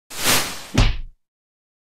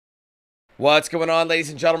What's going on, ladies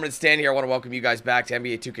and gentlemen? It's Stan here. I want to welcome you guys back to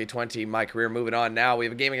NBA 2K20, my career. Moving on now. We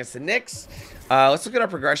have a game against the Knicks. Let's look at our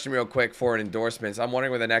progression real quick for an endorsements. I'm wondering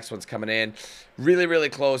where the next one's coming in. Really, really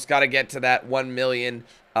close. Got to get to that 1 million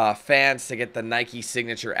fans to get the Nike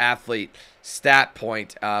signature athlete stat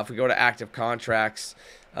point. If we go to active contracts,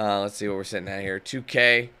 let's see what we're sitting at here.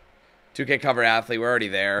 2K cover athlete. We're already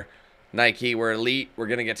there. Nike, we're elite. We're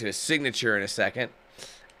going to get to his signature in a second.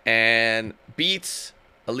 And beats,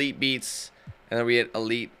 elite beats. And then we hit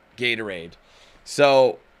elite Gatorade.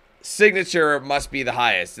 So signature must be the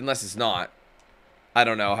highest, unless it's not. I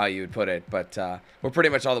don't know how you would put it, but we're pretty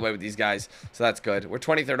much all the way with these guys, so that's good. We're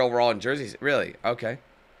 23rd overall in jerseys. Really? Okay.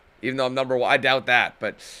 Even though I'm number 1, I doubt that.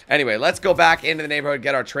 But anyway, let's go back into the neighborhood,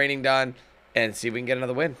 get our training done, and see if we can get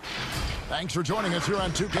another win. Thanks for joining us here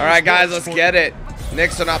on 2K. All right, guys, let's get it.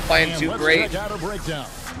 Knicks are not playing too great. Check out a breakdown.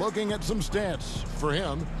 Looking at some stats for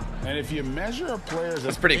him. And if you measure a player's...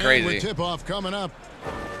 That's pretty crazy. Tip-off coming up.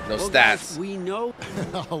 No stats. Guys, we know.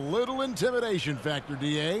 A little intimidation factor,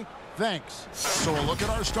 DA. Thanks. So a look at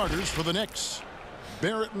our starters for the Knicks.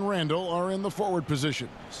 Barrett and Randall are in the forward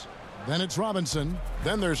positions. Then it's Robinson.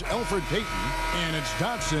 Then there's Elfrid Payton. And it's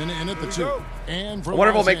Dotson in at the 2. And for I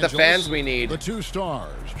wonder if we'll Los make the Angeles, fans we need. The 2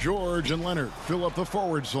 stars, George and Leonard, fill up the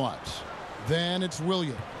forward slots. Then it's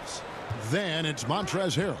Williams. Then it's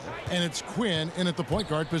Montrezl Harrell, and it's Quinn in at the point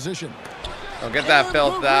guard position. Oh, get that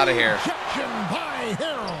filth out of here. By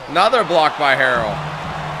Harrell. Another block by Harrell.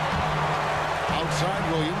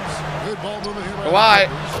 Outside Williams. Good ball movement here. Why?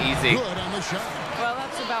 Easy. Good on the shot. Well,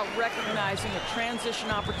 that's about recognizing a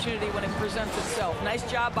transition opportunity when it presents itself. Nice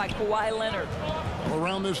job by Kawhi Leonard.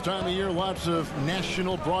 Around this time of year, lots of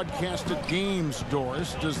national broadcasted games,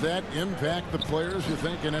 Doris. Does that impact the players, you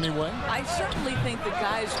think, in any way? I certainly think the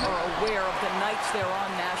guys are aware of the nights they're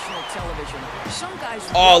on national television. Some guys...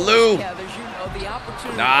 Oh, Lou! Yeah, there's, you know, the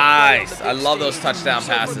opportunity. Nice. I love those touchdown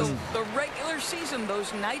passes. The regular season,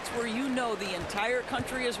 those nights where you know the entire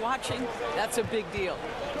country is watching, that's a big deal.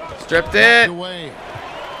 Stripped it. Away.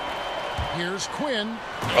 Here's Quinn.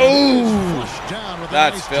 Oh,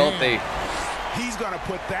 that's filthy. He's going to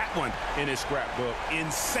put that one in his scrapbook.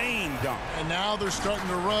 Insane dunk. And now they're starting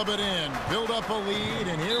to rub it in. Build up a lead,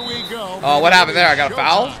 and here we go. Oh, what happened there? I got a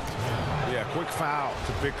foul? Yeah, quick foul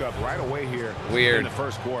to pick up right away here. Weird. In the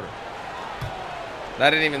first quarter.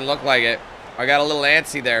 That didn't even look like it. I got a little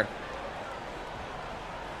antsy there.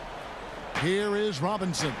 Here is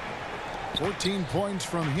Robinson. 14 points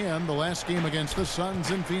from him the last game against the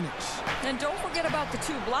Suns in Phoenix. And don't forget about the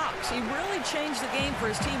 2 blocks. He really changed the game for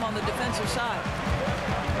his team on the defensive side.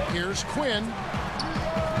 Here's Quinn.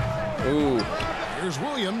 Ooh. Here's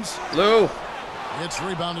Williams. Lou. It's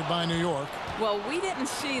rebounded by New York. Well, we didn't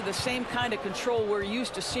see the same kind of control we're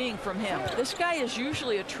used to seeing from him. This guy is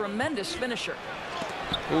usually a tremendous finisher.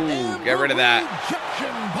 Ooh, get rid of that.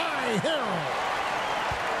 Rejection by Harrell.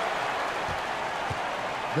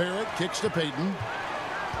 Barrett kicks to Payton.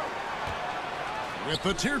 With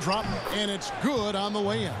the teardrop, and it's good on the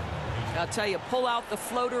way in. I'll tell you, pull out the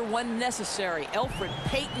floater when necessary. Elfrid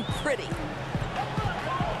Payton pretty.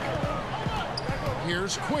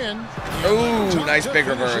 Here's Quinn. Ooh, nice big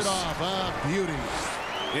reverse. Beauty.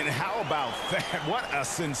 And how about that? What a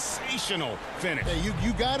sensational finish. Yeah,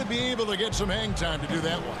 you got to be able to get some hang time to do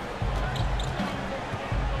that one.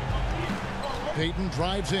 Payton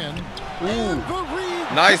drives in. Ooh,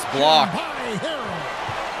 nice block.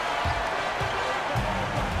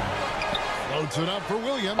 Floats it up for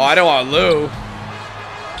Williams. Oh, I don't want Lou.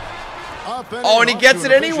 Oh, and he gets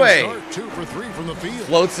it anyway. 2 for 3 from the field.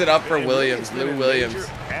 Floats it up for Williams. Lou Williams.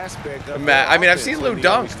 I mean, I've seen Lou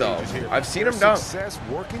dunk, though. I've seen him dunk.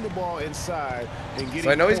 Working the ball inside and getting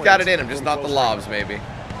So I know he's got it in him, just not the lobs, maybe.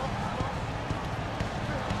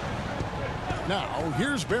 Now,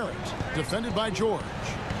 here's Barrett, defended by George.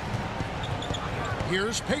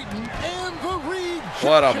 Here's Payton, and the rejection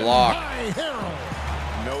What a block. by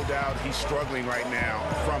Harrell. No doubt he's struggling right now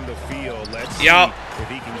from the field. Let's see if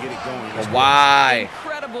he can get it going. Why?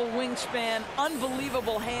 Incredible wingspan,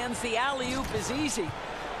 unbelievable hands. The alley-oop is easy.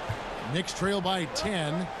 Knicks trail by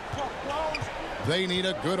 10. They need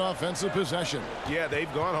a good offensive possession. Yeah,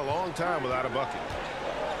 they've gone a long time without a bucket.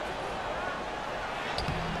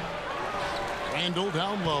 Randall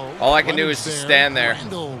down low. All I can do is just stand there.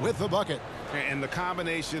 Randall with the bucket. And the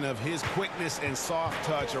combination of his quickness and soft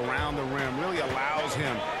touch around the rim really allows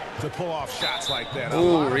him to pull off shots like that.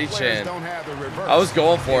 Ooh, reach in. I was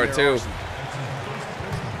going for it, too.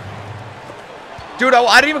 Dude,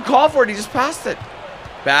 I didn't even call for it. He just passed it.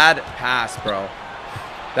 Bad pass, bro.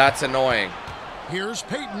 That's annoying. Here's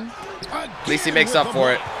Payton. At least he makes up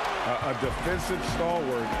for it. A defensive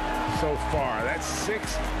stalwart so far. That's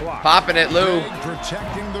 6 blocks. Popping it, Lou.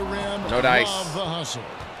 Protecting the rim. No dice. Love the hustle.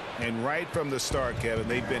 And right from the start, Kevin,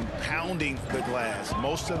 they've been pounding the glass.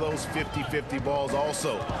 Most of those 50-50 balls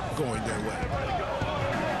also going their way.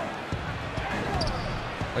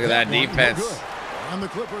 Look at that defense. And the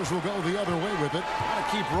Clippers will go the other way with it.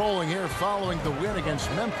 Gotta keep rolling here following the win against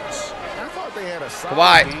Memphis. I thought they had a solid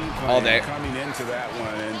Kawhi game plan all day. coming into that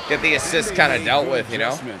one. And Get the assist kind of dealt with, you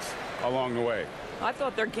know? Along the way. I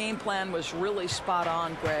thought their game plan was really spot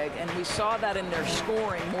on, Greg, and we saw that in their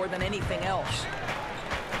scoring more than anything else.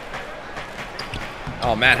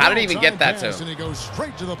 Oh, man, how did he even get that to him? And he goes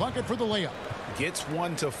straight to the bucket for the layup. Gets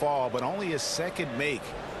one to fall, but only his second make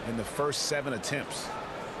in the first 7 attempts.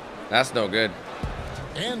 That's no good.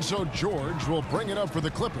 And so George will bring it up for the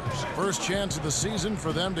Clippers. First chance of the season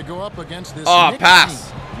for them to go up against this Oh, Knicks pass.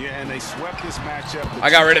 team. Yeah, and they swept this matchup. I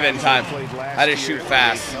got rid of it in time. I just shoot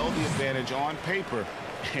fast. They held the advantage on paper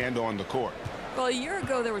and on the court. Well, a year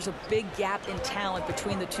ago, there was a big gap in talent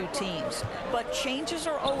between the two teams. But changes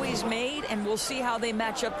are always made, and we'll see how they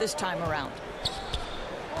match up this time around.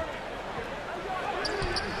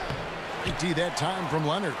 Tee that time from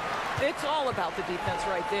Leonard. It's all about the defense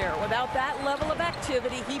right there. Without that level of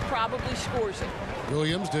activity, he probably scores it.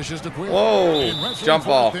 Williams dishes to Quinn. Whoa, jump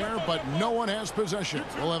ball. There, but no one has possession.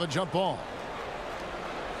 We'll have a jump ball.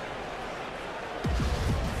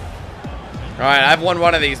 All right, I've won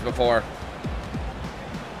one of these before.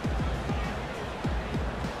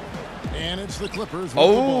 And it's the Clippers.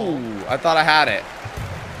 Oh, I thought I had it.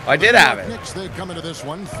 I did have it. Knicks, they come into this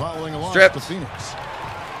one following along Stripped. to Phoenix.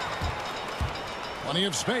 Plenty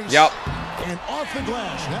of space. Yep. And off the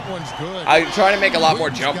glass. That one's good. I try to make a lot more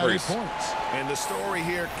Williams got jumpers. his points. And the story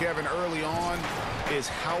here, Kevin, early on is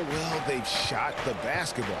how well they've shot the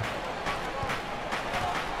basketball.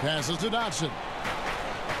 Passes to Dotson.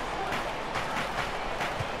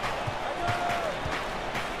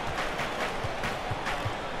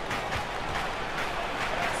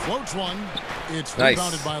 Floats one. It's Nice.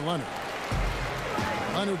 rebounded by Leonard.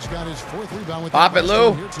 Leonard's got his 4th rebound with Pop the it,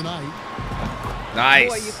 Lou. here tonight. Nice.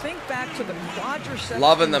 Boy, you think back to the quadricep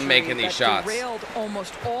Loving them injury making these that shots. derailed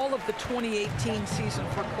almost all of the 2018 season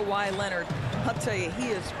for Kawhi Leonard. I'll tell you, he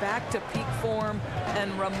is back to peak form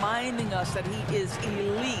and reminding us that he is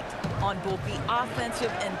elite on both the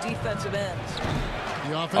offensive and defensive ends.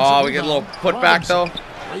 The offensive Oh, we get a little rebound. putback though.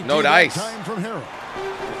 They No gave that dice. time from Harrell.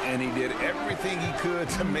 And he did everything he could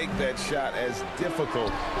to make that shot as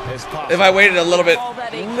difficult as possible. If I waited a little bit Call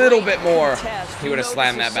that a more, great test. he would have You know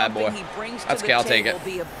slammed this that is bad boy. something he brings to That's the okay, I'll take table, it.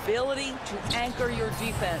 The ability to anchor your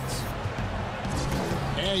defense.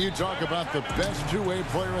 And you talk about the best two-way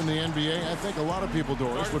player in the NBA. I think a lot of people,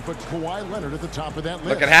 Doris, would put Kawhi Leonard at the top of that list.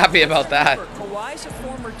 Looking happy about that. Kawhi's a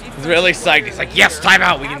former He's really psyched. He's like, yes,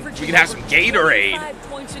 timeout. We can have some Gatorade. 5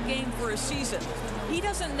 points a game for a season. He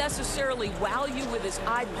doesn't necessarily wow you with his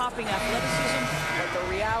eye-popping athleticism, but the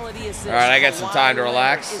reality is this. All right, I got some time to Kawhi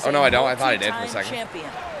relax. Leonard is Oh, no, a I don't. I thought I did for a multi-time second. Champion.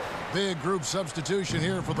 Big group substitution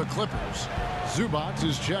here for the Clippers. Zubac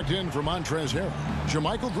is checked in for Montrezl Harrell.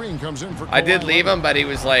 JaMychal Green comes in for Kawhi I did leave Leonard. him, but he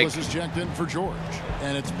was like, This is checked in for George.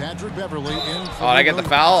 And it's Patrick Beverly in for oh, did I get the Williams.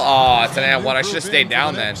 foul? Oh, it's an and New one. I group should have in stayed for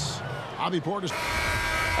down the then. Knicks. Bobby Portis.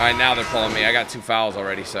 All right, now they're pulling me. I got 2 fouls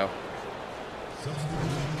already, so.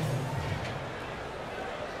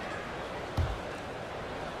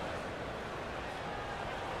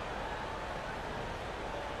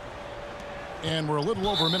 And we're a little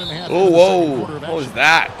over a minute and a half. Oh, into the second whoa. quarter of What was action.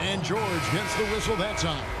 that? And George gets the whistle that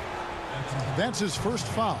time. That's his first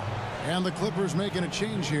foul. And the Clippers making a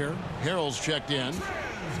change here. Harrell's checked in.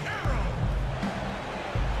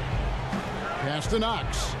 Pass to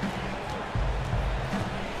Knox.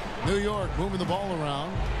 New York moving the ball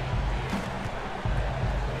around.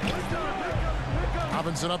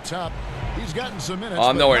 Robinson up top. He's gotten some minutes. Oh,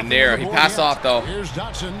 I'm but nowhere nothing near. on the He board passed yet. off, though. Here's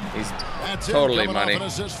Dotson. He's That's it, totally coming money. off an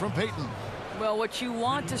assist from Payton. Well, what you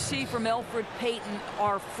want to see from Elfrid Payton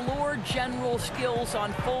are floor general skills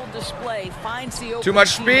on full display. Finds the open Too much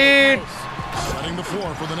teammate speed. nice. Setting the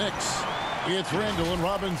floor for the Knicks. It's Randall and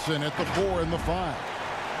Robinson at the 4 and the 5.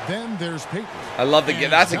 Then there's Payton. I love the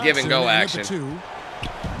And that's a give and Dotson go in at the action. 2.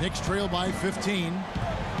 Knicks trail by 15.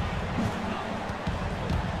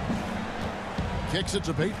 Kicks it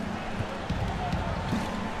to Payton.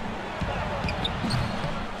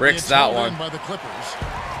 Bricks It's that held one. in by the Clippers.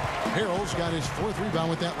 Harrell's got his 4th rebound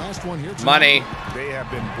with that last one here tonight. Money. They have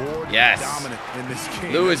been board Yes. dominant in this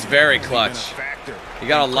game. Lou is very That's really been a clutch. factor You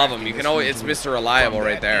gotta in love him. cracking You can this always, it's easily. Mr. Reliable From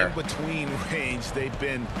right that there. in-between range, they've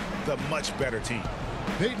been the much better team.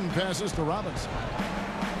 Payton passes to Robinson.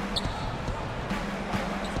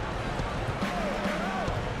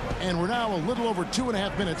 And we're now a little over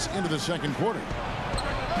 2.5 minutes into the second quarter.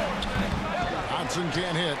 Johnson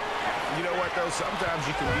can't hit. You know what, though? Sometimes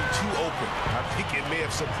you can be too open. I think it may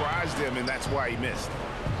have surprised him, and that's why he missed.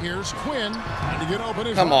 Here's Quinn. To get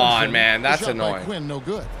open. Come on, man. That's annoying. Quinn, no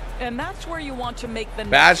good. And that's where you want to make the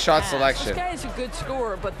bad shot pass. selection. This guy is a good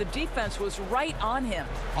scorer, but the defense was right on him.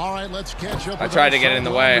 All right, let's catch up. I tried to get in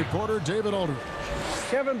the way. Reporter David Aldridge.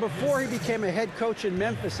 Kevin, before he became a head coach in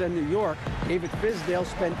Memphis and New York, David Fizdale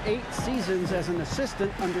spent 8 seasons as an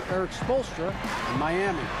assistant under Eric Spoelstra in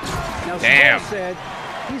Miami. Now, Spoelstra said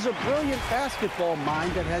he's a brilliant basketball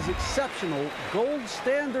mind that has exceptional gold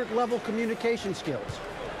standard level communication skills.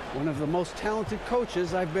 One of the most talented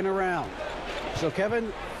coaches I've been around. So,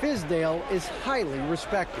 Kevin, Fizdale is highly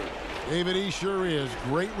respected. David, he sure is.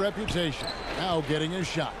 Great reputation. Now getting his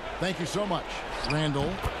shot. Thank you so much.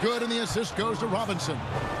 Randall, good, and the assist goes to Robinson.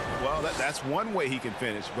 Well, that's one way he can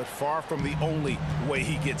finish, but far from the only way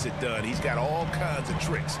he gets it done. He's got all kinds of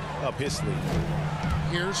tricks up his sleeve.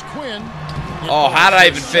 Here's Quinn. Oh, how did I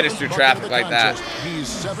even finish through traffic like that? He's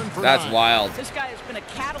 7 for 9. That's wild. This guy has been a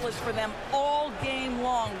catalyst for them all game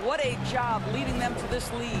long. What a job leading them to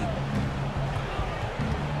this lead.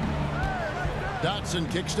 Dotson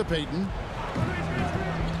kicks to Payton.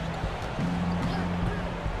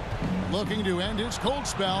 Looking to end his cold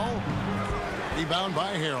spell. Rebound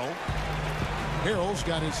by Harrell. Harrell's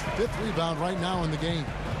got his 5th rebound right now in the game.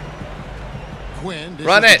 Quinn.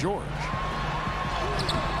 Run it. George.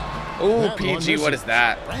 Ooh, PG, what is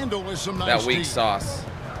that? Randall with some nice that weak sauce.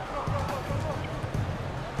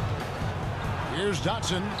 Here's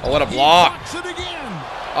Dotson. Oh, what a block. He blocks it again.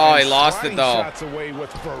 Oh, he lost it, though. Shots away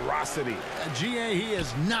with ferocity. GA, he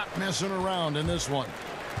is not messing around in this one.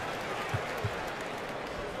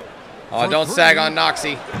 Oh, don't sag on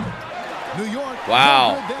Noxie. New York.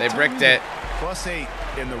 Wow, they bricked it. +8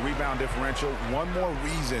 in the rebound differential. One more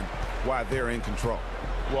reason why they're in control.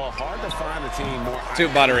 Well, hard to find a team more too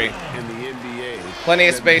buttery in the NBA. Plenty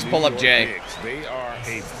of space, pull up Jay. Knicks. They are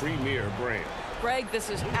a premier brand. Greg, this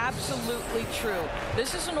is absolutely true.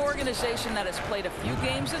 This is an organization that has played a few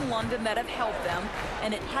games in London that have helped them,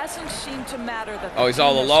 and it hasn't seemed to matter that. Oh, he's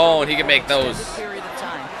all alone. He can make those. Period of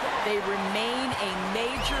time. They remain a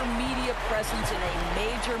major media presence in a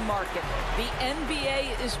major market. The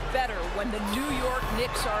NBA is better when the New York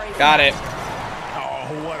Knicks are a. Got it.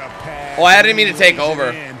 Oh, what a pass. Oh, I didn't mean to take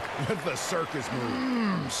over. With the circus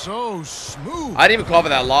move. So smooth. I didn't even call for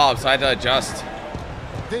that lob, so I had to adjust.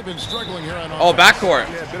 They've been struggling here on oh, backcourt.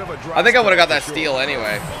 Yeah, bit of a drop I think I would have got that steal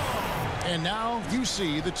anyway. And now you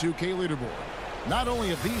see the 2K leaderboard. Not only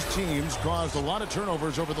have these teams caused a lot of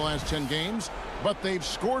turnovers over the last 10 games, but they've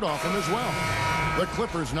scored off them as well. The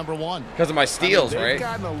Clippers #1. Because of my steals, they've right?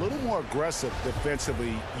 gotten a little more aggressive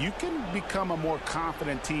defensively. You can become a more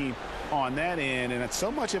confident team on that end, and so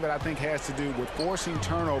much of it, I think, has to do with forcing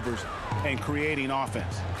turnovers and creating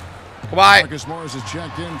offense. Kawhi. Marcus Morris is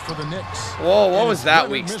checked in for the Knicks. Whoa, what was that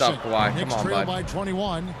weak stuff, Kawhi? Knicks Come on, trail bud. by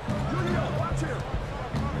 21.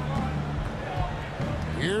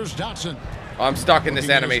 Here's Dotson. Oh, I'm stuck in this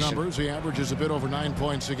Looking at his animation. numbers, he averages a bit over 9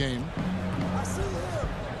 points a game.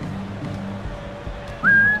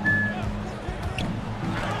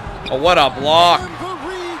 Oh, what a block. And the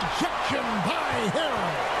rejection by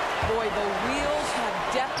Harrell. Boy, the wheels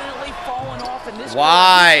have definitely fallen off in this.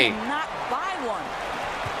 Why? Game. Not buy one.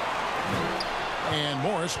 And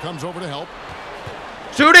Morris comes over to help.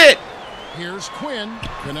 Shoot it. Here's Quinn.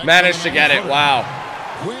 Managed to get it. Wow.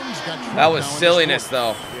 Quinn's got That was silliness,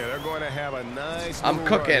 though. Yeah, they're going to have a nice. I'm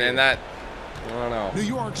cooking, and that. I don't know. New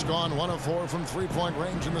York's gone 1 of 4 from 3-point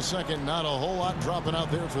range in the second. Not a whole lot dropping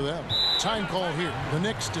out there for them. Time call here. The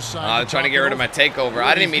Knicks decide. They're trying to get rid of my takeover.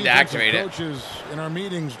 I didn't mean to activate it. Coaches in our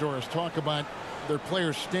meetings, Doris, talk about their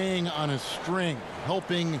players staying on a string,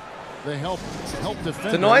 helping the help defenders.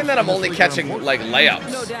 It's annoying that I'm only catching like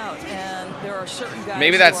layups. No doubt, and there are certain guys.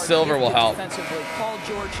 Maybe that silver will help. Defensively, Paul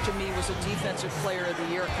George to me was a defensive player of the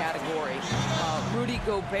year category. Rudy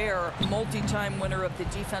Gobert, multi-time winner of the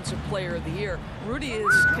defensive player of the year. Rudy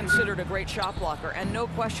is considered a great shot blocker, and no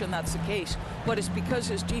question that's the case. But it's because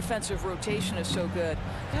his defensive rotation is so good.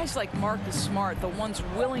 Guys like Marcus Smart, the ones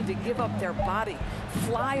willing to give up their body,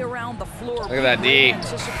 fly around the floor. Look at that D.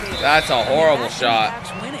 That's a horrible shot.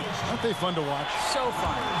 Winning. Aren't they fun to watch? So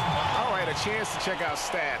fun. All right, a chance to check out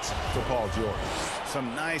stats for Paul George.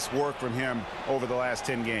 Some nice work from him over the last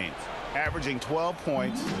 10 games. Averaging 12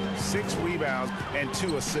 points, 6 rebounds, and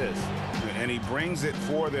 2 assists. And he brings it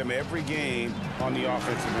for them every game on the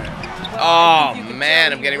offensive end. Oh,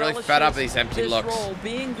 man, I'm getting really fed up with these empty looks. Role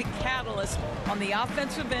being the catalyst on the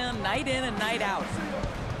offensive end, night in and night out.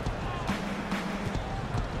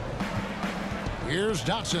 Here's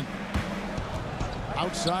Dotson.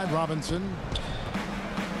 Outside Robinson.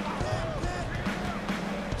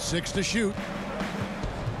 6 to shoot.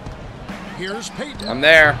 Here's Peyton. I'm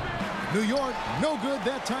there. New York, no good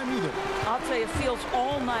that time either. I'll tell you, it feels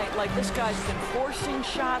all night like this guy's been forcing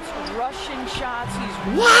shots, rushing shots.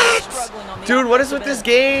 He's What? struggling on the Dude, what is with offensive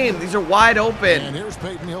this end. game? These are wide And open. here's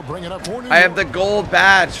Peyton. He'll bring it up for New I York. have the gold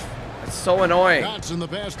badge. It's so annoying. Dotson the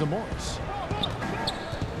pass to Morris.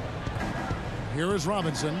 Here is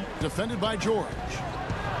Robinson, defended by George.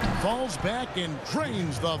 Falls back and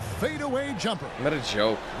drains the fadeaway jumper. What a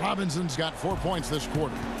joke. Robinson's got 4 points this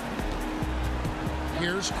quarter.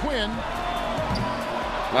 Here's Quinn.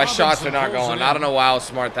 My shots are not going. I don't know how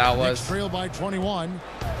smart that Knicks was. trail by 21.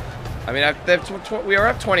 I mean, we are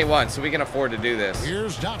up 21, so we can afford to do this.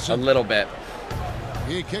 Here's A Dotson. little bit.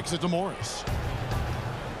 He kicks it to Morris.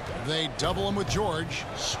 They double him with George.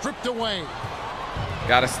 Stripped away.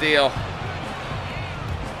 Got to steal.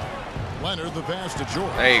 Leonard the pass to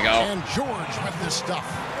George. There you go. And George with the stuff.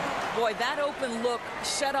 Boy, that open look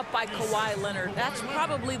set up by Kawhi Leonard, that's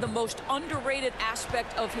probably the most underrated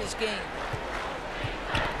aspect of his game.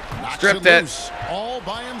 Knocks Stripped it it. loose, all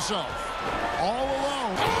by himself. All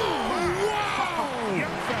alone.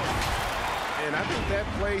 And I think that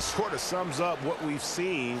play sort of sums up what we've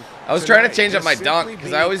seen. I was trying to tonight. change up my Just dunk simply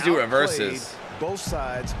because I always do being reverses. outplayed both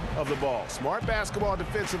sides of the ball. Smart basketball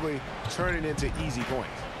defensively, turning into easy points.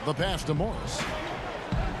 The pass to Morris.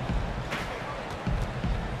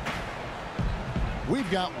 We've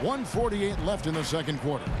got 1:48 left in the second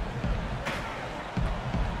quarter.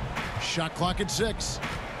 Shot clock at 6.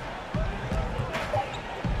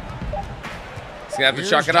 He's gonna have to Here's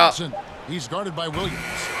chuck it up. Johnson. He's guarded by Williams.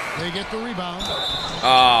 They get the rebound.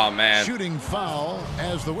 Oh man. Shooting foul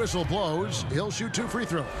as the whistle blows. He'll shoot 2 free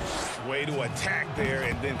throws. Way to attack there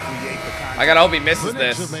and then create the contact. I gotta hope he The misses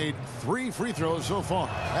Knicks have this. made 3 free throws so far.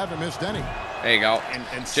 Haven't missed any. There you go. And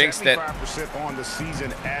Jinxed it. 75% on the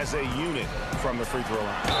season as a unit from the free throw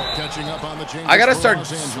line. Catching up on the changes I gotta for start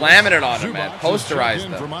Los Angeles. slamming it on him, man. Zubac is Posterize checked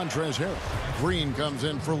in them. for Montrezl Harrell. Green comes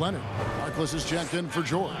in for Leonard. Harkless is checked in for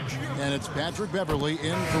George. And it's Patrick Beverly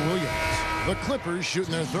in for Williams. The Clippers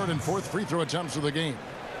shooting their 3rd and 4th free throw attempts of the game.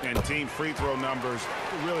 And team free throw numbers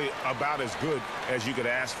really about as good as you could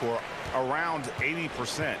ask for, around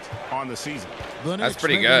 80% on the season. The That's Knicks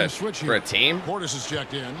pretty making good a switch for here. a team. Portis is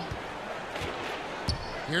checked in.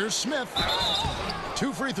 Here's Smith.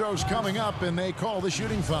 2 free throws coming up, and they call the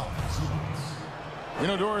shooting foul. You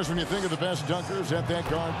know, Doris, when you think of the best dunkers at that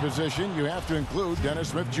guard position, you have to include Dennis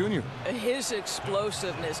Smith Jr. His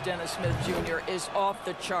explosiveness, Dennis Smith Jr., is off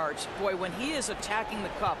the charts. Boy, when he is attacking the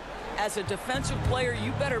cup, as a defensive player,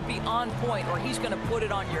 you better be on point or he's going to put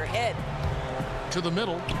it on your head. To the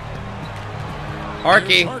middle.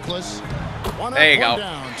 Harky. Here's Harkless. One There up, you one go.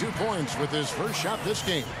 down. 2 points with his first shot this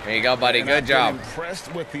game. There you go, buddy. And Good I've job. been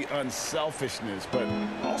impressed with the unselfishness, but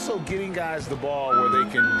also getting guys the ball where they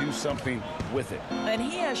can do something with it. And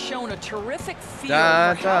he has shown a terrific feel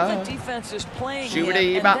Da, for how da. the defense is playing him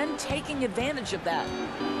Shoot-a-dee and bop. then taking advantage of that.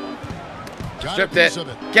 Got Stripped a piece it. of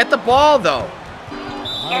it. Get the ball, though.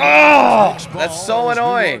 Oh, that's so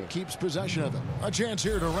annoying. Keeps possession of it. A chance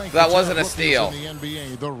here to rank That the wasn't top a steal. rookies in the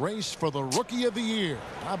NBA. The race for the Rookie of the Year.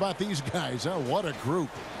 How about these guys? Huh? What a group.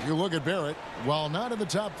 You look at Barrett. While not in the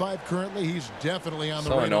top 5 currently, he's definitely on the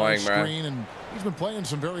So radar annoying, bro. screen, and he's been playing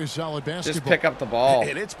some very solid basketball. Just pick up the ball.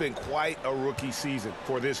 And it's been quite a rookie season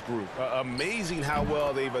for this group. Amazing how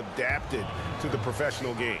well they've adapted to the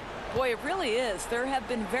professional game. Boy, it really is. There have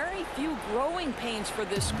been very few growing pains for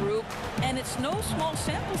this group, and it's no small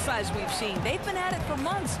sample size we've seen. They've been at it for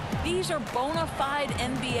months. These are bona fide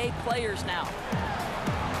NBA players now.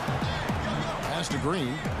 Pass to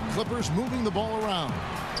Green. Clippers moving the ball around.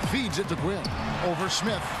 Feeds it to Quinn. Over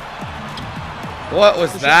Smith. What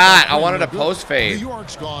was that? I wanted a Good. post fade. New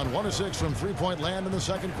York's gone 1 of 6 from 3-point land in the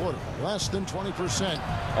second quarter. Less than 20%.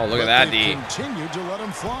 Oh, look at But that, they've D. continued to let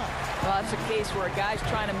him fly. Well, that's a case where a guy's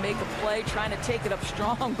trying to make a play, trying to take it up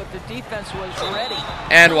strong, but the defense was ready.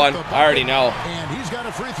 And one. The I already know. And he's got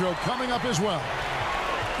a free throw coming up as well.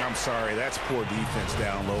 I'm sorry, that's poor defense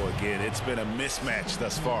down low again. It's been a mismatch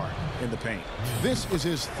thus far in the paint. This is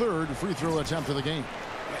his 3rd free throw attempt of the game.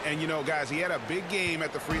 And, you know, guys, he had a big game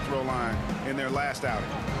at the free throw line in their last outing.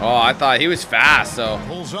 Oh, I thought he was fast, so.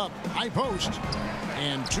 Pulls up, high post,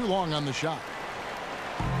 and too long on the shot.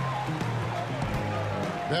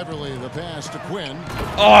 Beverly, the pass to Quinn.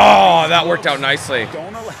 Oh, that worked out nicely.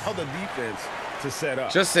 Don't allow the defense to set up.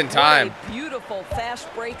 Just in time. What a beautiful fast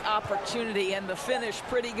break opportunity, and the finish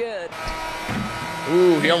pretty good.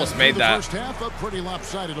 Ooh, he almost Through made the that. first half, a pretty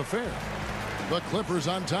lopsided affair. The Clippers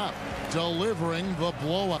on top, delivering the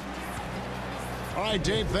blow-up. All right,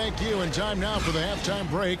 Dave, thank you. And time now for the halftime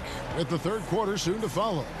break with the third quarter soon to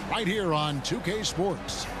follow right here on 2K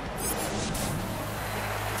Sports.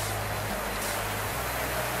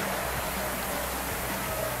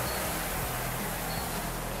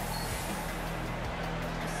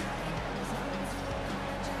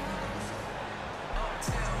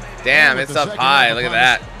 Damn, it's up high. Look at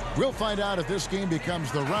that. We'll find out if this game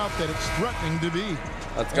becomes the route that it's threatening to be.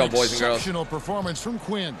 Let's go, boys and girls. Exceptional performance from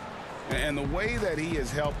Quinn. And the way that he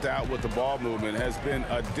has helped out with the ball movement has been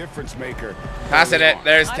a difference maker. Passing it.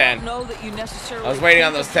 There's 10. I don't know that you necessarily I was waiting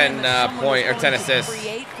on those 10 point or 10 assists.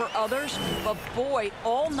 Create for others, but boy,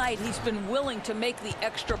 all night he's been willing to make the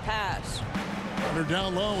extra pass. They're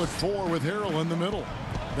down low at 4 with Harrell in the middle.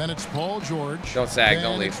 Then it's Paul George. Don't sag, then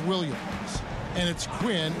don't leave. It's Williams. And it's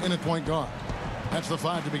Quinn in at point guard. That's the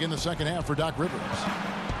 5 to begin the second half for Doc Rivers.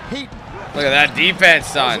 Peyton. Look at that defense,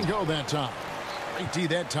 son. Doesn't go that time. Great D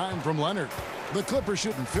that time from Leonard. The Clippers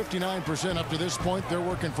shooting 59% up to this point. They're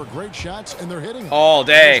working for great shots, and they're hitting them. All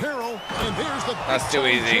day. There's Harrell, and there's the That's too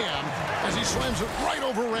easy. jam as he slams it right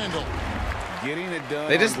over Randall. Getting it done.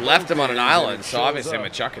 They just left him on an island, so obviously I'm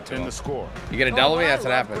going to chuck it to him. The score. You going to double me? That's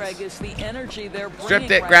what I love, happens. Greg, is the energy they're bringing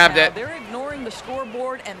Stripped it, right grabbed now. it. They're ignoring the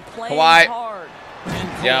scoreboard and playing Kawhi. hard. And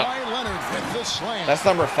Kawhi Yep. Leonard with the slam. That's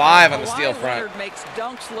number 5 on the Kawhi steal front. Leonard makes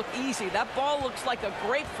dunks look easy. That ball looks like a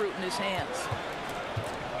grapefruit in his hands.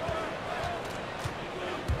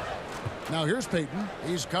 Now here's Peyton.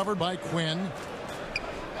 He's covered by Quinn.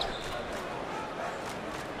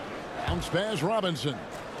 Bounce pass Robinson.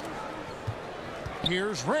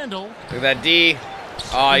 Here's Randall. Look at that D.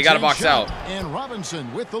 Oh, you got to box Shot. out. And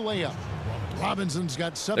Robinson with the layup. Robinson's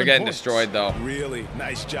got 7 They're getting points. destroyed, though. Really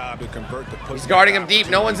nice job to convert the push. He's guarding him deep.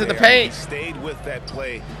 No one's in the He paint. stayed with that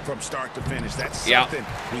play from start to finish. That's Yeah. something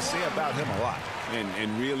we say about him a lot.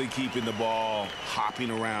 And really keeping the ball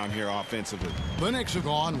hopping around here offensively. The Knicks have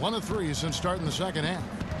gone 1 of 3 since starting the second half.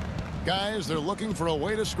 Guys, they're looking for a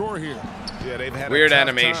way to score here. Yeah, they've had Weird a tough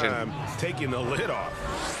animation. time taking the lid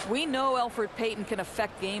off. We know Elfrid Payton can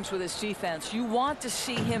affect games with his defense. You want to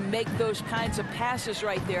see him make those kinds of passes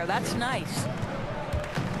right there. That's nice.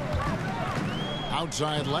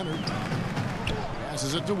 Outside Leonard.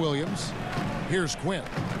 Passes it to Williams. Here's Quinn.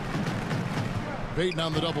 Peyton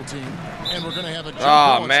on the double team. And we're going to have a jump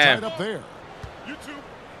ball. It's man. tied up there.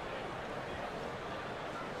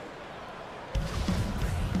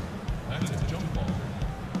 That's a jump ball.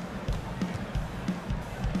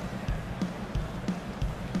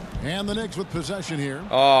 And the Knicks with possession here.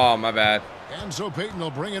 Oh, my bad. And so Peyton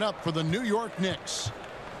will bring it up for the New York Knicks.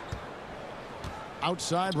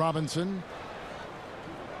 Outside Robinson.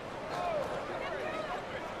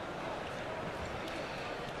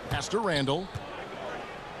 Pass to Randall.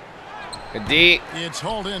 Good D. It's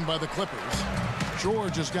hauled in by the Clippers.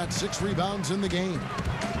 George has got 6 rebounds in the game.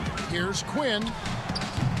 Here's Quinn.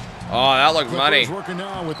 Oh, that looked money. Clippers working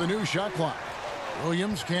now with the new shot clock.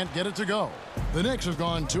 Williams can't get it to go. The Knicks have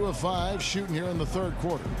gone 2 of 5 shooting here in the third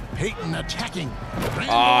quarter. Peyton attacking.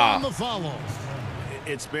 Randall on the follow.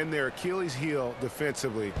 It's been their Achilles heel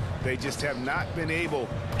defensively. They just have not been able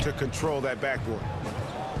to control that backboard.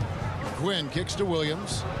 Quinn kicks to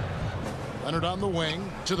Williams. Leonard on the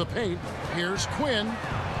wing to the paint. Here's Quinn,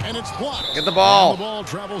 and it's blocked. Get the ball. And the ball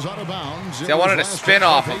travels out of bounds. See, I wanted to spin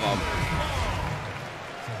off of him.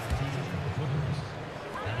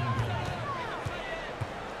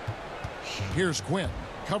 Here's Quinn,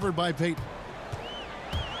 covered by Peyton.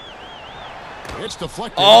 It's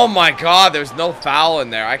deflected. Oh, my God. There's no foul in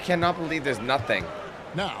there. I cannot believe there's nothing.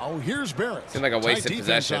 Now, here's Barrett. Seemed like a wasted Tight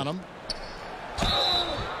defense possession. on him.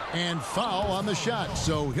 And foul on the shot,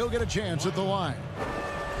 so he'll get a chance at the line.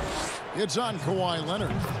 It's on Kawhi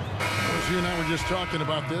Leonard. As you and I were just talking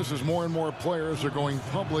about this, as more and more players are going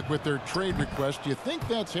public with their trade requests, do you think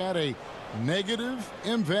that's had a negative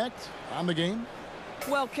impact on the game?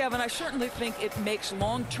 Well, Kevin, I certainly think it makes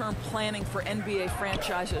long-term planning for NBA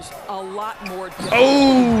franchises a lot more difficult.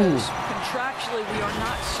 Because contractually, we are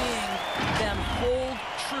not seeing them hold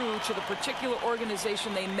true to the particular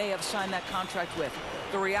organization they may have signed that contract with.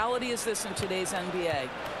 The reality is this in today's NBA.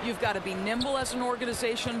 You've got to be nimble as an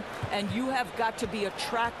organization, and you have got to be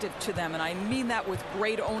attractive to them. And I mean that with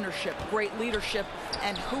great ownership, great leadership,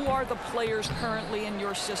 and who are the players currently in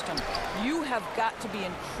your system. You have got to be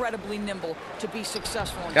incredibly nimble to be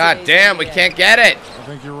successful in God today's damn, NBA. we can't get it. I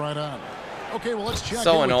think you're right on. Okay, well, let's check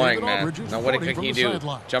So in with annoying, David man. Aldridge, who's Now, what reporting can you from the do?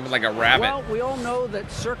 sideline. Jumping like a rabbit. Well, we all know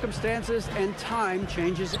that circumstances and time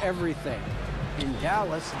changes everything. In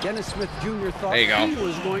Dallas, Dennis Smith Jr. thought There you go. he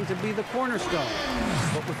was going to be the cornerstone.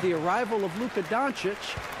 But with the arrival of Luka Doncic,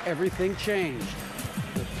 everything changed.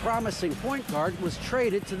 The promising point guard was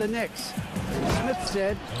traded to the Knicks. And Smith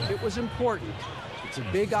said it was important. It's a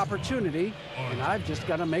big opportunity, and I've just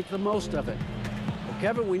got to make the most of it. Well,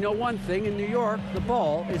 Kevin, we know one thing in New York, the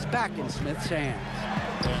ball is back in Smith's hands.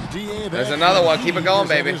 There's another one. Keep it going,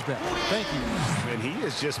 baby. Thank you. And he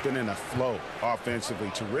has just been in a flow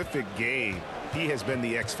offensively. Terrific game. He has been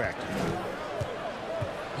the X factor.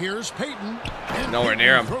 Here's Payton. Nowhere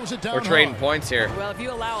near him. We're trading points here. Well, if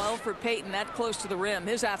you allow Elfrid Payton that close to the rim,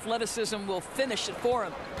 his athleticism will finish it for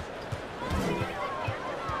him.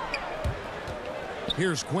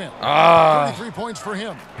 Here's Quinn. 33 points for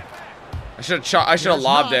him. I should have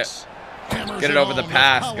lobbed it. Get it over the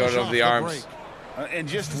pass. Go it over the arms. And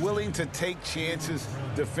just willing to take chances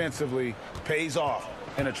defensively pays off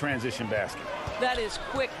in a transition basket. That is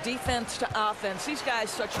quick defense to offense. These guys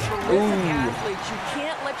such terrific athletes. You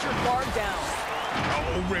can't let your guard down.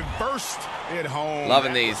 Oh, reversed it home.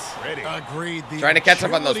 Loving these. Ready. Agreed. Trying to catch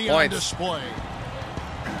up on those points. Display.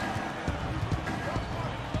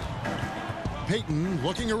 Payton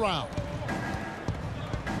looking around.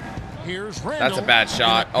 Here's Randall. That's a bad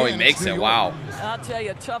shot. Oh, he makes it. Wow. I'll tell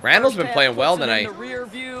you, tough. Randall's been playing well tonight. In the rear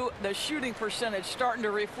view, the shooting percentage starting to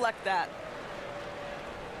reflect that.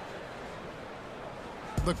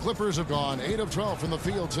 The Clippers have gone 8 of 12 from the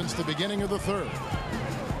field since the beginning of the third.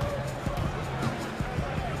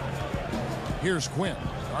 Here's Quinn,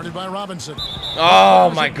 guarded by Robinson.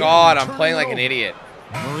 Oh my God, I'm playing like an idiot.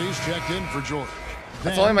 Murray's checked in for George.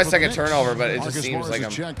 That's only my second turnover, but it just seems like I'm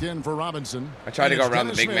checked in for Robinson. I tried to go around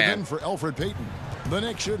the big man. For Elfrid Payton. The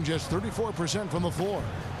Knicks shooting just 34% from the floor.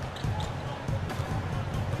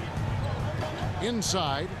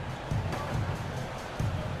 Inside.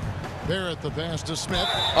 There at the pass to Smith.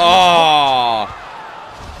 Oh.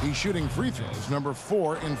 He's shooting free throws, number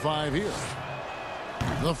 4 in 5 here.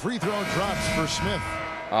 The free throw drops for Smith.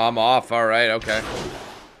 I'm off. All right. Okay.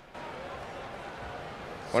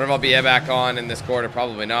 Wonder if I'll be back on in this quarter.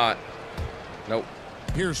 Probably not. Nope.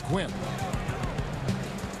 Here's Quinn.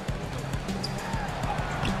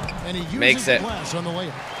 And he uses Makes it. the glass on the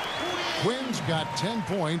layup. Quinn's got 10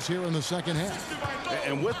 points here in the second half.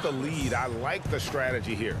 And with the lead, I like the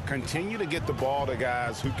strategy here. Continue to get the ball to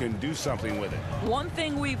guys who can do something with it. One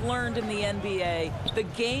thing we've learned in the NBA, the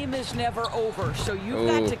game is never over. So you've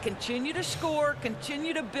got to continue to score,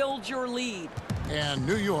 continue to build your lead. And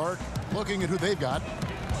New York, looking at who they've got.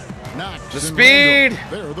 Knox the speed.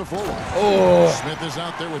 They're the forward. Oh. Smith is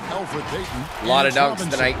out there with Elfrid Payton. A lot of dunks Robinson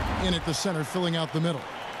tonight. In at the center, filling out the middle.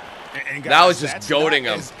 And guys, that was just goading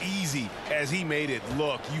him. As easy as he made it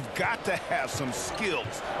look. You've got to have some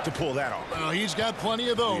skills to pull that off. Well, he's got plenty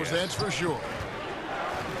of those, yes. That's for sure.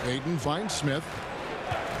 Payton finds Smith.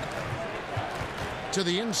 To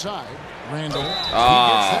the inside. Randall. He gets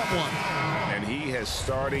that one. And he is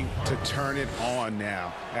starting to turn it on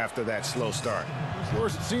now after that slow start. Of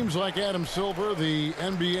course, it seems like Adam Silver, the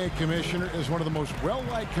NBA commissioner, is one of the most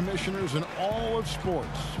well-liked commissioners in all of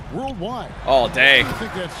sports, worldwide. All day. I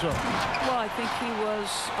think that's so. Well, I think he was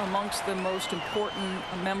amongst the most important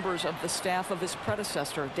members of the staff of his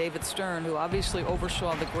predecessor, David Stern, who obviously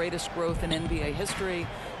oversaw the greatest growth in NBA history.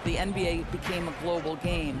 The NBA became a global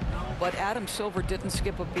game. But Adam Silver didn't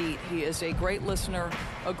skip a beat. He is a great listener,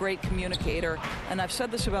 a great communicator, and I've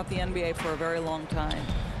said this about the NBA for a very long time.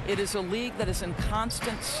 It is a league that is in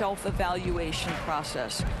constant self-evaluation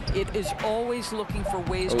process. It is always looking for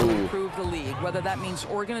ways to improve the league, whether that means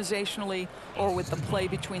organizationally or with the play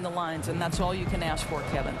between the lines, and that's all you can ask for,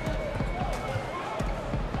 Kevin.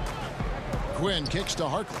 Quinn kicks to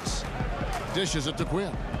Harkless. Dishes it to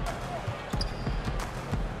Quinn.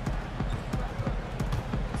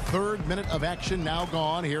 Third minute of action now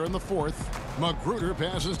gone here in the fourth. Magruder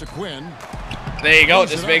passes to Quinn. There you go.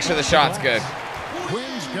 Just make sure the shot's good.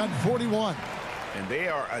 Quinn's got 41. And they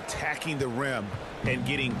are attacking the rim and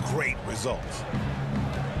getting great results.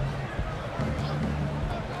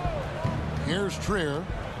 Here's Trier.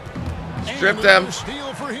 Stripped him.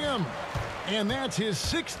 Steal for him. And that's his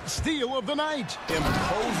 6th steal of the night.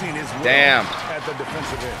 Imposing his will Damn. at the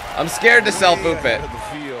defensive end. I'm scared to self-hoop it. The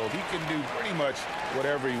field. He can do pretty much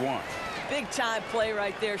whatever he wants. Big time play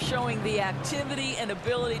right there, showing the activity and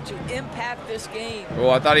ability to impact this game. Oh,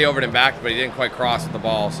 I thought he overed him back, but he didn't quite cross with the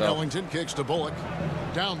ball. So Ellington kicks to Bullock.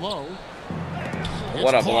 Down low.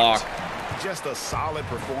 what a block. Just a solid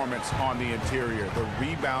performance on the interior. The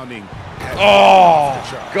rebounding.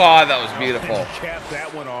 Oh, God, that was beautiful. And he capped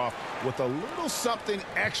that one off with a little something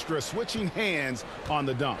extra, switching hands on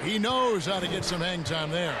the dunk. He knows how to get some hang time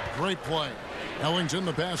there. Great play. Ellington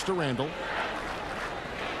the pass to Randall.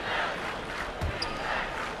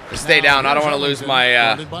 Stay down. I don't want to lose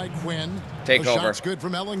my by Quinn. takeover. The shot's good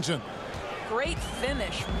from Ellington. great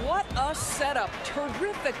finish. What a setup.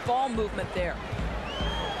 Terrific ball movement there.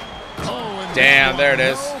 Oh, damn, there it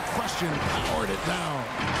is. No question, powered it down.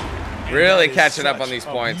 Really catching up on these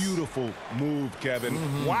points. Beautiful move, Kevin.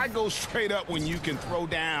 Why go straight up when you can throw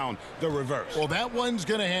down the reverse? Well, that one's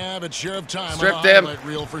going to have its share of time Stripped on the him. highlight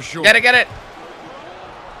reel for sure. Get it, get it.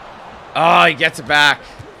 Oh, he gets it back.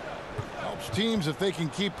 Helps teams if they can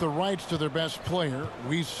keep the rights to their best player.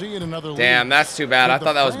 We see it in other Damn, leagues. that's too bad. I Did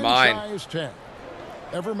thought the that was mine. franchise tag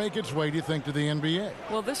ever make its way, do you think, to the NBA?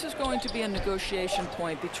 Well, this is going to be a negotiation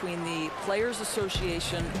point between the Players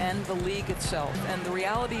Association and the league itself. And the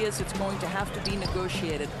reality is it's going to have to be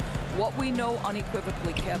negotiated. What we know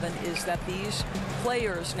unequivocally, Kevin, is that these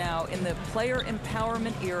players now in the player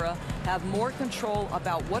empowerment era have more control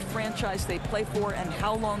about what franchise they play for and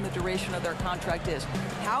how long the duration of their contract is.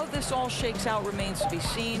 How this all shakes out remains to be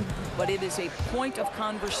seen, but it is a point of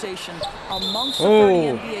conversation amongst the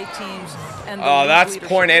 30 NBA teams and the Oh, league that's leadership.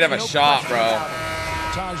 0.8 of a No shot, question bro. about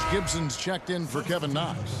it. Taj Gibson's checked in for Kevin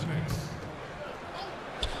Knox.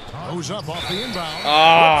 Goes up off the inbound.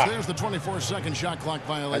 Ah. There's the 24-second shot clock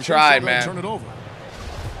violation. I tried, so they'll man. Turn it over.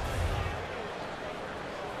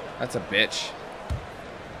 That's a bitch.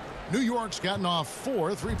 New York's gotten off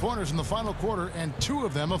 4 3-pointers in the final quarter, and 2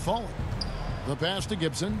 of them have fallen. The pass to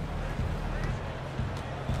Gibson.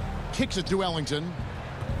 Kicks it to Ellington.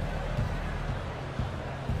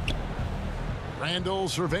 Randall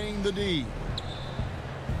surveying the D.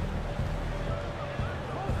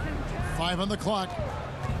 5 on the clock.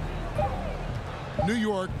 New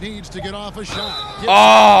York needs to get off a shot. Gibson.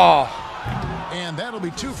 Oh, And that'll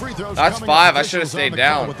be 2 free throws. That's coming 5. up. I should have Officials on stayed the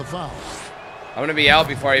down. call with the foul. I'm gonna be out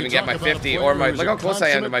before I even You get my talk about 50 a or my. player Look how who's a close I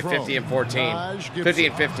am to my consummate 50 and pro. 14. Taj 50 and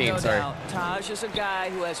Gibson. 15. No Sorry. doubt. Taj is a guy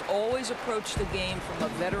who has always approached the game from a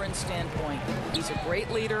veteran standpoint. He's a great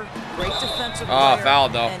leader, great defensive Oh, player.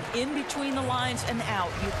 fouled, though. And in between the lines and out,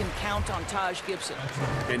 you can count on Taj Gibson.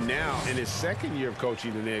 And now, in his second year of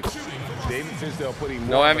coaching the Knicks, David Fizdale putting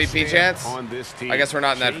No more of a MVP stamp chance? on this team. I guess we're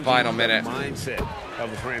not in that changing final the minute. mindset of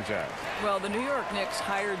the franchise. Well, the New York Knicks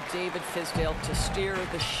hired David Fizdale to steer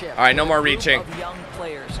the ship. All right, no with a more group reaching. Of young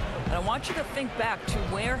players. And I want you to think back to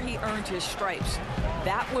where he earned his stripes.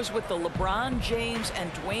 That was with the LeBron James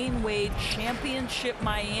and Dwyane Wade championship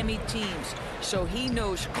Miami teams. So he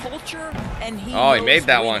knows culture and he Oh, he knows made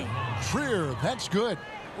that winning. one. Trier, that's good.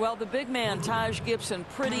 Well, the big man, Taj Gibson,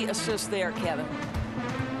 pretty assist there, Kevin.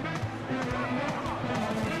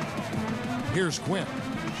 Here's Quinn.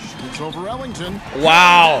 Shoots over Ellington.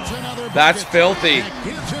 Wow, That's another that's bucket. filthy. That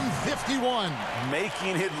gives him 51.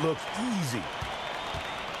 Making it look easy.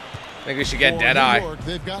 I think we should get For dead New eye. York,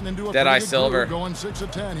 they've gotten into a Dead eye pretty good silver. groove, going 6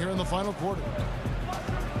 of 10 here in the final quarter.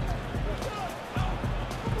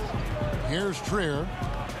 Here's Trier.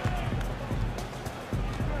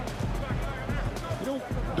 You know,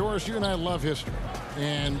 Doris, you and I love history.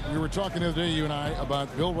 And we were talking the other day, you and I,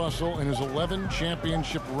 about Bill Russell and his 11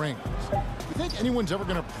 championship rings. You think anyone's ever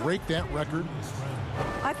going to break that record?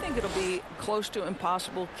 I think it'll be close to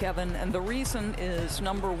impossible, Kevin, and the reason is,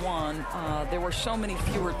 number one, there were so many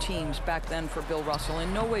fewer teams back then for Bill Russell.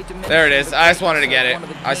 In no way diminishing. There it is. the I just wanted to greatness get of it.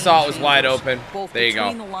 one of the I saw it game was wide changers, open. Both There you go.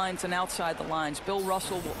 between the lines and outside the lines. Bill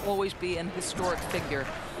Russell will always be an historic figure.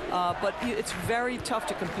 But it's very tough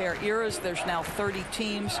to compare eras. There's now 30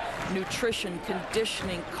 teams, nutrition,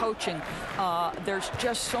 conditioning, coaching. There's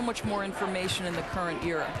just so much more information in the current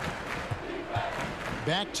era.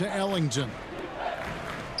 Back to Ellington.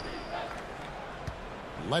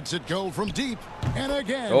 Lets it go from deep. And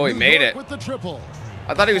again, Oh, he New made York it. with the triple.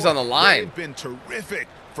 I thought he was on the line. They've been terrific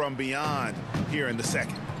from beyond here in the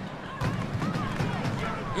second.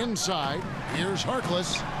 Inside, here's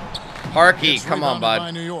Harkless. Harky, It's come on, rebounded by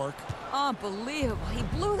bud. New York. Unbelievable. He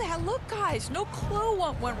blew that. Look, guys, no clue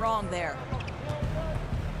what went wrong there.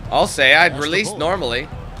 I'll say I'd That's the release ball. normally.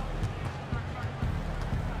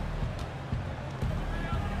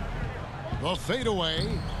 The fadeaway.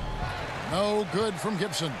 No good from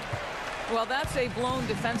Gibson. Well, that's a blown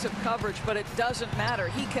defensive coverage, but it doesn't matter.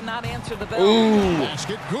 He cannot answer the bell. Ooh,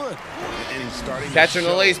 Basket good. And he's starting to Catch and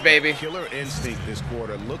show release, baby. Killer instinct this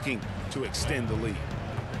quarter, looking to extend the lead.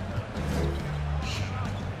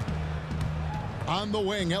 On the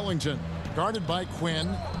wing, Ellington. Guarded by Quinn.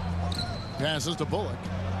 Passes to Bullock.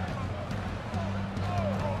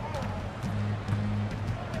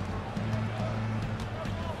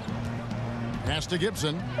 Pass to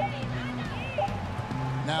Gibson.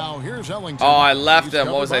 Now here's Ellington. oh, I left He's him.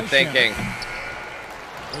 What covered was I by thinking? Shannon.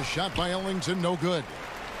 The shot by Ellington, no good.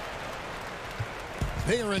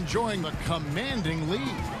 They are enjoying the commanding lead.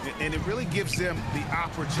 And it really gives them the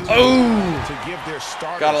opportunity Oh! to give their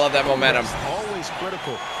starters. Gotta love that momentum. Always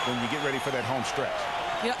critical when you get ready for that home stretch.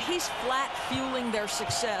 You know, he's flat fueling their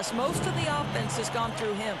success. Most of the offense has gone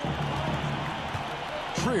through him.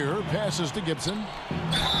 Trier passes to Gibson.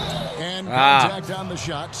 And contact on the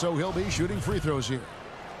shot, so he'll be shooting free throws here.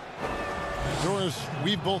 Doris,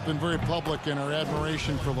 we've both been very public in our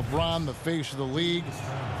admiration for LeBron, the face of the league,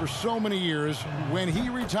 for so many years. When he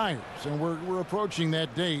retires, and we're approaching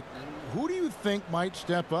that date, who do you think might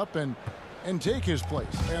step up and take his place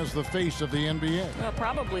as the face of the NBA? Well,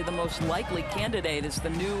 probably the most likely candidate is the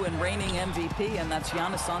new and reigning MVP, and that's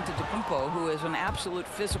Giannis Antetokounmpo, who is an absolute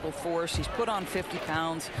physical force. He's put on 50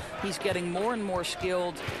 pounds. He's getting more and more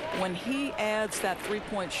skilled. When he adds that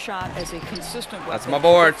three-point shot as a consistent weapon, that's my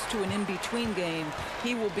board, to an in-between game,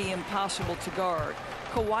 he will be impossible to guard.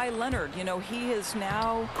 Kawhi Leonard, you know, he is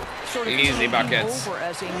now sort of easy taking buckets over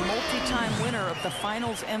as a multi-time winner of the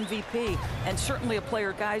Finals MVP, and certainly a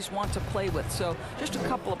player guys want to play with. So just a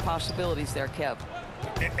couple of possibilities there, Kev.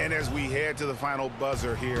 And as we head to the final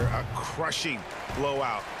buzzer here, a crushing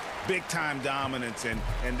blowout, big-time dominance, and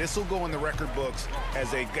this will go in the record books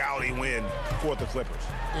as a gaudy win for the Clippers.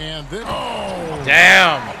 And then,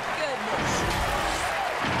 damn! My goodness.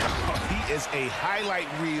 He is a highlight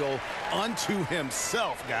reel unto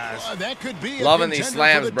himself, guys. That could be loving these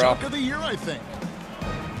slams, for the bro. dunk of the year, I think.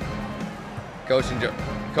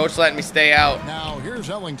 Coach letting me stay out. Now here's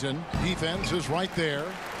Ellington. Defense is right there.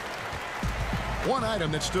 One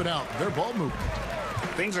item that stood out, their ball movement.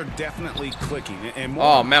 Things are definitely clicking. And more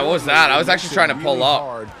Oh man, what was that? I was actually trying to pull really up.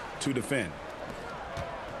 hard to defend.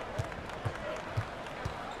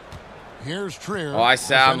 Here's Trier. Oh, I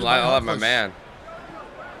love my Hoffus. man.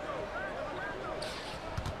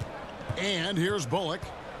 And here's Bullock,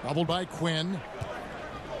 doubled by Quinn.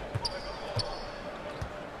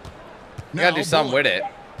 You gotta do something with it.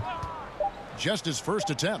 Just his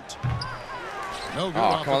first attempt. No good.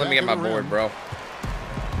 Oh, come on, let me get my board, bro.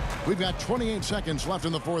 We've got 28 seconds left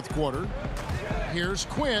in the fourth quarter. Here's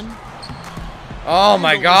Quinn. Oh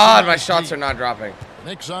my God, my shots are not dropping.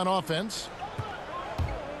 Knicks on offense.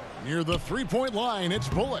 Near the three-point line, it's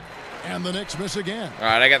Bullock. And the Knicks miss again. All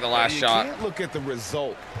right, I got the last shot. You can't look at the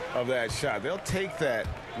result of that shot. They'll take that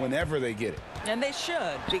whenever they get it. And they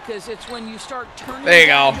should, because it's when you start turning. There you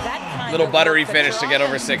go. That kind Little of buttery work that finish your to get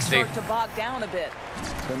over offense 60. Start to bog down a bit.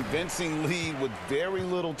 Convincing lead with very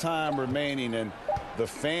little time remaining, and the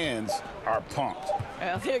fans are pumped.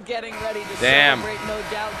 Well, they're getting ready to Damn. celebrate, no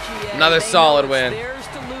doubt, GA. Another They solid know it's win. theirs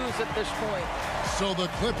to lose at this point. So the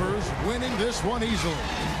Clippers winning this one easily.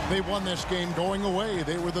 They won this game going away.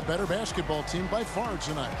 They were the better basketball team by far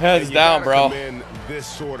tonight. Heads down, bro. Commend this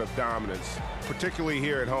sort of dominance, particularly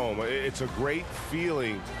here at home. It's a great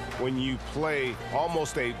feeling when you play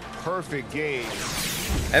almost a perfect game.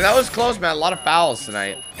 And that was close, man. A lot of fouls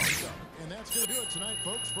tonight. And that's going to do it tonight,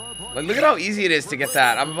 folks, for our broadcast. Like, look at how easy it is to get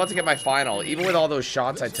that. I'm about to get my final. Even with all those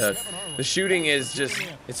shots I took, the shooting is just,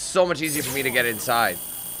 it's so much easier for me to get inside.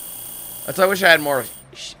 That's why I wish I had more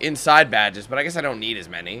inside badges, but I guess I don't need as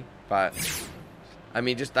many. But, I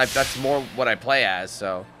mean, just that's more what I play as,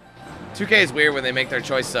 so. 2K is weird when they make their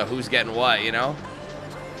choice of who's getting what, you know?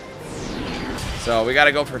 So, we got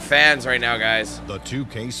to go for fans right now, guys. The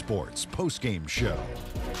 2K Sports post-game show.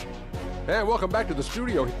 Hey, welcome back to the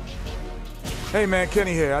studio. Hey, man,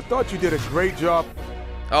 Kenny here. I thought you did a great job.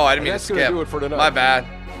 Oh, I didn't mean to That's gonna skip. do it for tonight. My bad.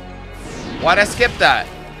 Why'd I skip that?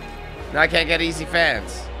 Now I can't get easy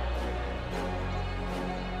fans.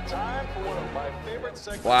 Time for one of my favorite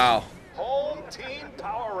segments. Wow. Home Team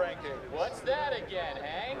Power Ranking. What's that again,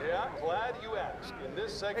 Hank? Yeah, I'm glad you asked. In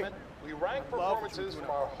this segment, we rank performances from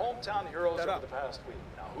our hometown heroes over the past week.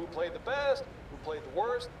 Now, who played the best, who played the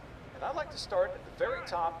worst, and I'd like to start at the very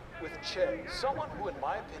top with Che, someone who, in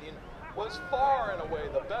my opinion, was far and away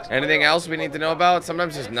the best. Anything else we need to know about?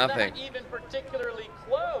 Sometimes just nothing. Not even particularly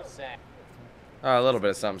close, Hank. Oh, a little bit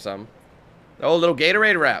of something. Oh, a little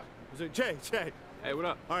Gatorade rap. Jay, hey, what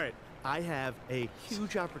up? All right, I have a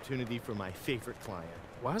huge opportunity for my favorite client.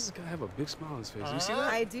 Why does this guy have a big smile on his face? You see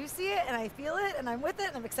that? I do see it, and I feel it, and I'm with it,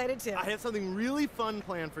 and I'm excited too. I have something really fun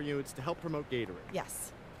planned for you. It's to help promote Gatorade.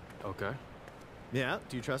 Yes. Okay. Yeah,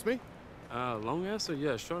 do you trust me? Long answer,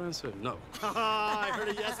 yes. Short answer, no. I heard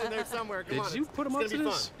a yes in there somewhere. Come on, Did you put him up to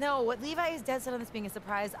this? No, what Levi is dead set on this being a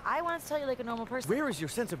surprise. I want to tell you like a normal person. Where is your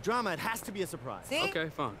sense of drama? It has to be a surprise. See? Okay,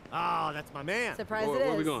 fine. Oh, that's my man. Surprise it is.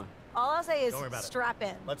 Where are we going? All I'll say is Don't worry about it. strap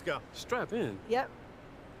in. Let's go. Strap in. Yep.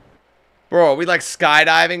 Bro, are we like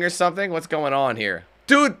skydiving or something? What's going on here?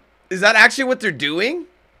 Dude, is that actually what they're doing?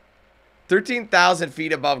 13,000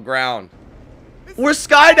 feet above ground. We're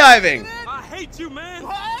skydiving. hate you, man.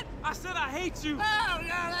 What? I said I hate you. Oh,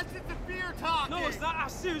 yeah, that's just the fear talking. No, it's not. I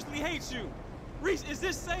seriously hate you. Reese, is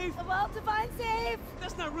this safe? Well, define safe.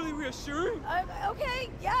 That's not really reassuring. Okay,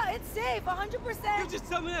 yeah, it's safe, 100%. You just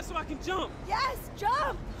tell me that so I can jump. Yes,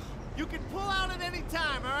 jump. You can pull out at any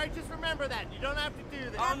time, all right? Just remember that. You don't have to do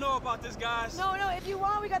that. I don't know about this, guys. No, if you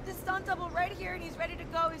want, we got this stunt double right here, and he's ready to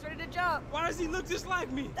go. He's ready to jump. Why does he look just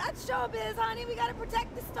like me? That's showbiz, honey. We got to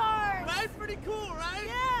protect the stars. Right? Pretty cool, right?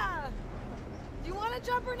 Yeah. Do you want to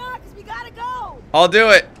jump or not? Because we got to go. I'll do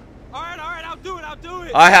it. All right, I'll do it.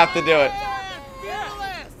 I have to do it.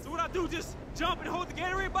 Yeah. So what I do, just jump and hold the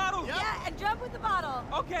Gatorade bottle? Yep. Yeah, and jump with the bottle.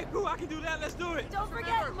 Okay, cool. I can do that. Let's do it. Don't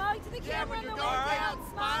forget, mug to the camera on the way down.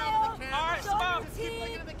 Smile. All right, show smile. your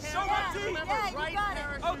teeth. Show my teeth. Remember, Yeah, you right got it.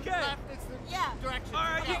 parachute, Okay. left is the direction. All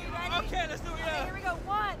right, Okay, you ready? okay, let's do it. Okay, here we go.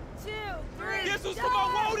 1, 2, 3. This was for my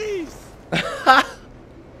woadies.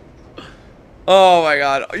 Oh my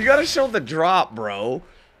god. You gotta show the drop, bro.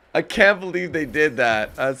 I can't believe they did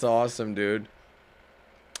that. That's awesome, dude.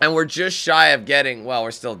 And we're just shy of getting, well,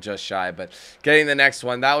 we're still just shy, but getting the next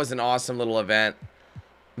one. That was an awesome little event.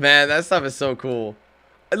 Man, that stuff is so cool.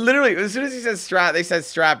 Literally, as soon as he said strap, they said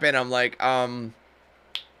strap in, I'm like,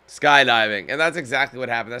 skydiving. And that's exactly what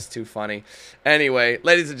happened. That's too funny. Anyway,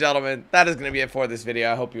 ladies and gentlemen, that is going to be it for this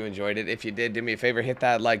video. I hope you enjoyed it. If you did, do me a favor, hit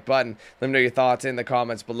that like button. Let me know your thoughts in the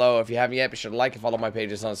comments below. If you haven't yet, be sure to like and follow my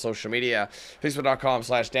pages on social media.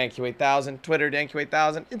 Facebook.com/DanQ8000, Twitter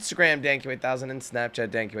DanQ8000, Instagram DanQ8000, and Snapchat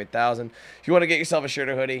DanQ8000. If you want to get yourself a shirt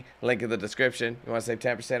or hoodie, link in the description. You want to save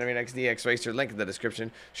 10% on your next DXRacer, link in the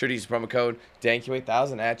description. Sure to use promo code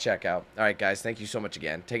DanQ8000 at checkout. All right, guys, thank you so much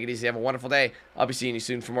again. Take it easy. Have a wonderful day. I'll be seeing you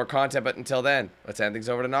soon for more content, but until then, let's hand things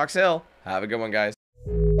over to Knox Hill. Have a good one, guys.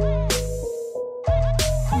 So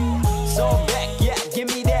back, yeah,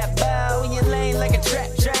 give me that bow in your lane like a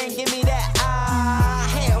trap train, give me that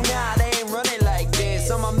hell nah, they ain't running like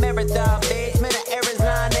this. On my marathon, bitch, man, the average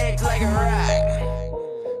line acts like a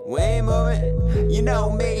rock. We ain't moving, you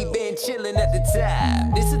know me, been chilling at the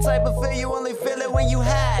top. This the type of feel you only feel it when you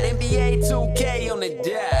hide. NBA 2K on the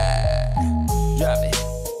dot. Drop it.